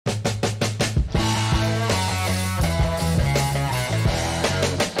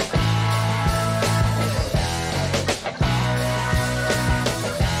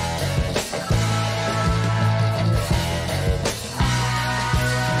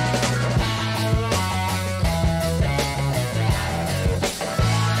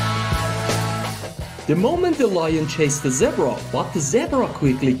The moment the lion chased the zebra, but the zebra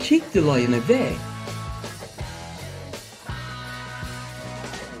quickly kicked the lion away.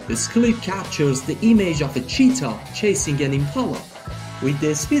 This clip captures the image of a cheetah chasing an impala. With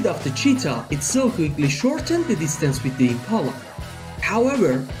the speed of the cheetah, it so quickly shortened the distance with the impala.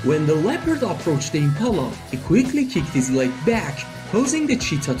 However, when the leopard approached the impala, he quickly kicked his leg back, causing the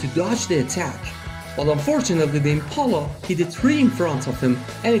cheetah to dodge the attack. But unfortunately, the impala hit a tree in front of him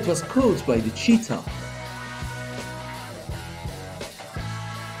and it was caught by the cheetah.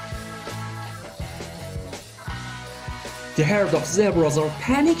 The herd of zebras are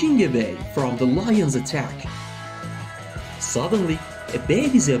panicking away from the lion's attack. Suddenly, a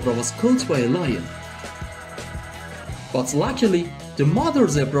baby zebra was caught by a lion. But luckily, the mother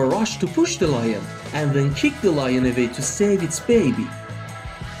zebra rushed to push the lion and then kicked the lion away to save its baby.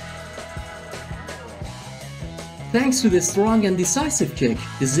 Thanks to the strong and decisive kick,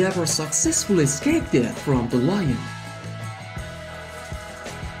 the zebra successfully escaped death from the lion.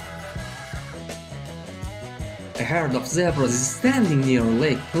 A herd of zebras is standing near a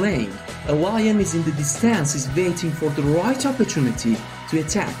lake playing. A lion is in the distance waiting for the right opportunity to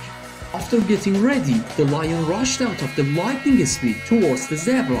attack. After getting ready, the lion rushed out of the lightning speed towards the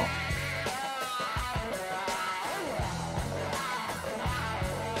zebra.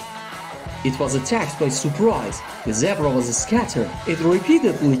 It was attacked by surprise. The zebra was scattered. It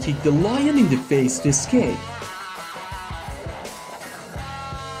repeatedly kicked the lion in the face to escape.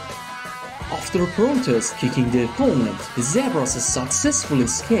 After a protest kicking the opponent, the zebras successfully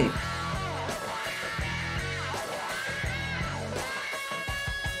escaped.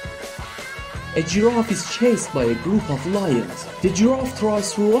 A giraffe is chased by a group of lions. The giraffe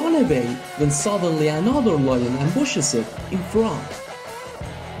tries to run away when suddenly another lion ambushes it in front.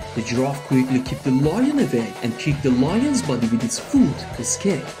 The giraffe quickly kicked the lion away and kicked the lion's body with its foot to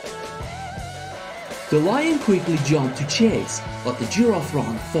escape. The lion quickly jumped to chase, but the giraffe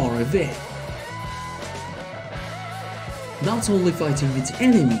ran far away. Not only fighting with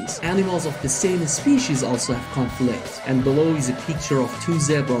enemies, animals of the same species also have conflict, and below is a picture of two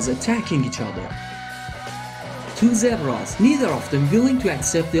zebras attacking each other. Two zebras, neither of them willing to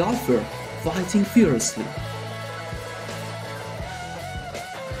accept the offer, fighting furiously.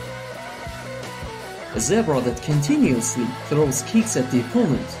 A zebra that continuously throws kicks at the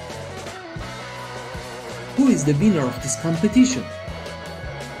opponent. Who is the winner of this competition?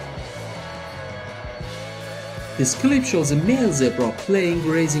 This clip shows a male zebra playing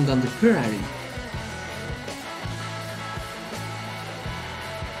grazing on the prairie.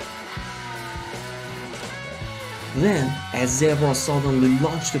 Then, a zebra suddenly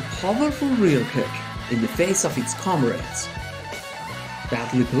launched a powerful rear kick in the face of its comrades.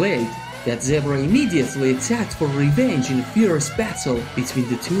 Badly played, that zebra immediately attacked for revenge and a fierce battle between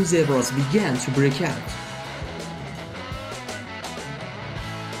the two zebras began to break out.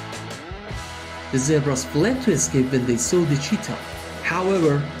 The zebras fled to escape when they saw the cheetah.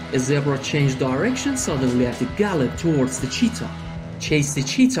 However, a zebra changed direction suddenly at a gallop towards the cheetah, chased the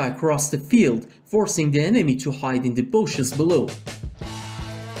cheetah across the field, forcing the enemy to hide in the bushes below.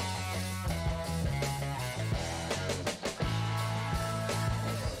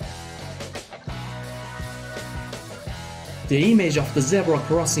 The image of the zebra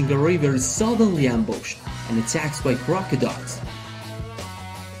crossing a river is suddenly ambushed and attacked by crocodiles.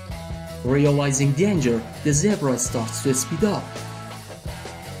 Realizing danger, the zebra starts to speed up.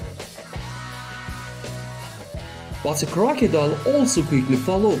 But a crocodile also quickly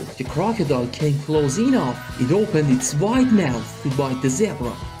followed. The crocodile came close enough, it opened its wide mouth to bite the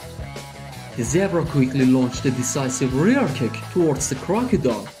zebra. The zebra quickly launched a decisive rear kick towards the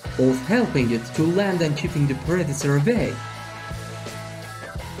crocodile, both helping it to land and keeping the predator away.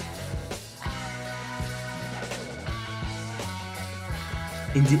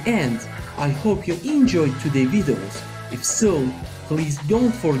 In the end, I hope you enjoyed today's videos. If so, please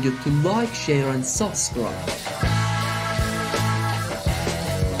don't forget to like, share and subscribe.